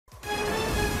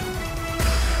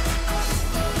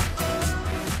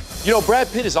You know,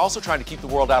 Brad Pitt is also trying to keep the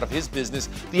world out of his business.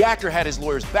 The actor had his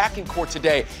lawyers back in court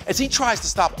today as he tries to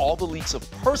stop all the leaks of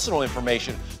personal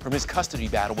information from his custody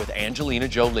battle with Angelina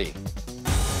Jolie.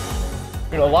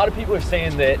 You know, a lot of people are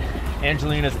saying that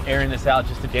Angelina's airing this out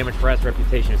just to damage Brad's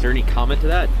reputation. Is there any comment to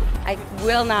that? I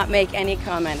will not make any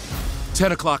comment.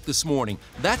 10 o'clock this morning.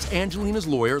 That's Angelina's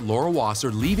lawyer, Laura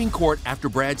Wasser, leaving court after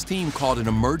Brad's team called an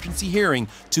emergency hearing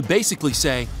to basically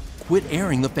say, quit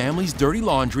airing the family's dirty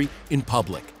laundry in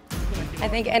public. I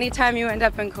think anytime you end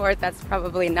up in court, that's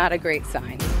probably not a great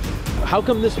sign. How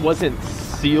come this wasn't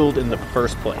sealed in the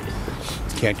first place?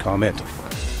 Can't comment.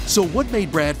 So what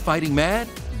made Brad fighting mad?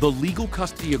 The legal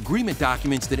custody agreement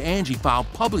documents that Angie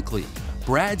filed publicly.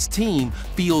 Brad's team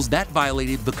feels that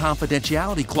violated the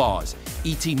confidentiality clause.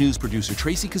 ET News producer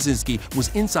Tracy Kaczynski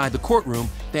was inside the courtroom.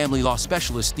 Family law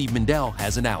specialist Steve Mindell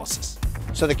has analysis.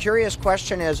 So the curious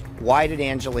question is, why did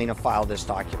Angelina file this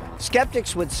document?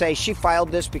 Skeptics would say she filed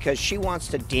this because she wants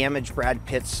to damage Brad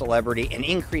Pitt's celebrity and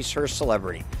increase her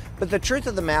celebrity. But the truth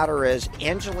of the matter is,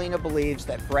 Angelina believes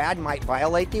that Brad might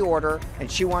violate the order,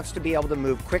 and she wants to be able to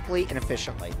move quickly and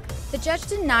efficiently. The judge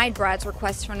denied Brad's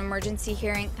request for an emergency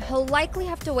hearing. He'll likely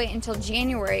have to wait until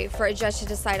January for a judge to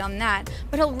decide on that,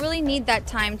 but he'll really need that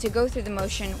time to go through the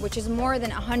motion, which is more than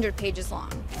 100 pages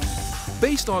long.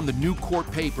 Based on the new court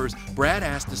papers, Brad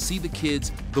asked to see the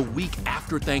kids the week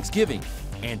after Thanksgiving.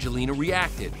 Angelina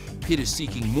reacted. Pitt is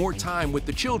seeking more time with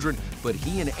the children, but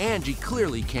he and Angie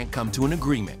clearly can't come to an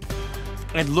agreement.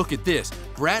 And look at this.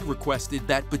 Brad requested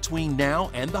that between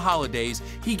now and the holidays,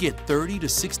 he get 30 to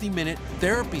 60-minute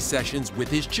therapy sessions with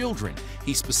his children.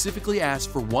 He specifically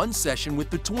asked for one session with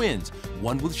the twins,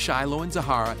 one with Shiloh and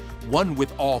Zahara, one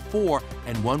with all four,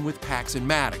 and one with Pax and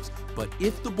Maddox. But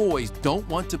if the boys don't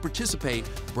want to participate,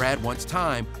 Brad wants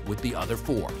time with the other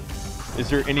four. Is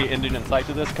there any ending in sight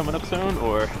to this coming up soon,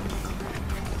 or?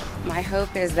 My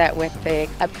hope is that with the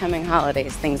upcoming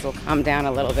holidays, things will calm down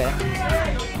a little bit.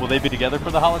 Will they be together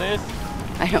for the holidays?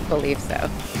 I don't believe so.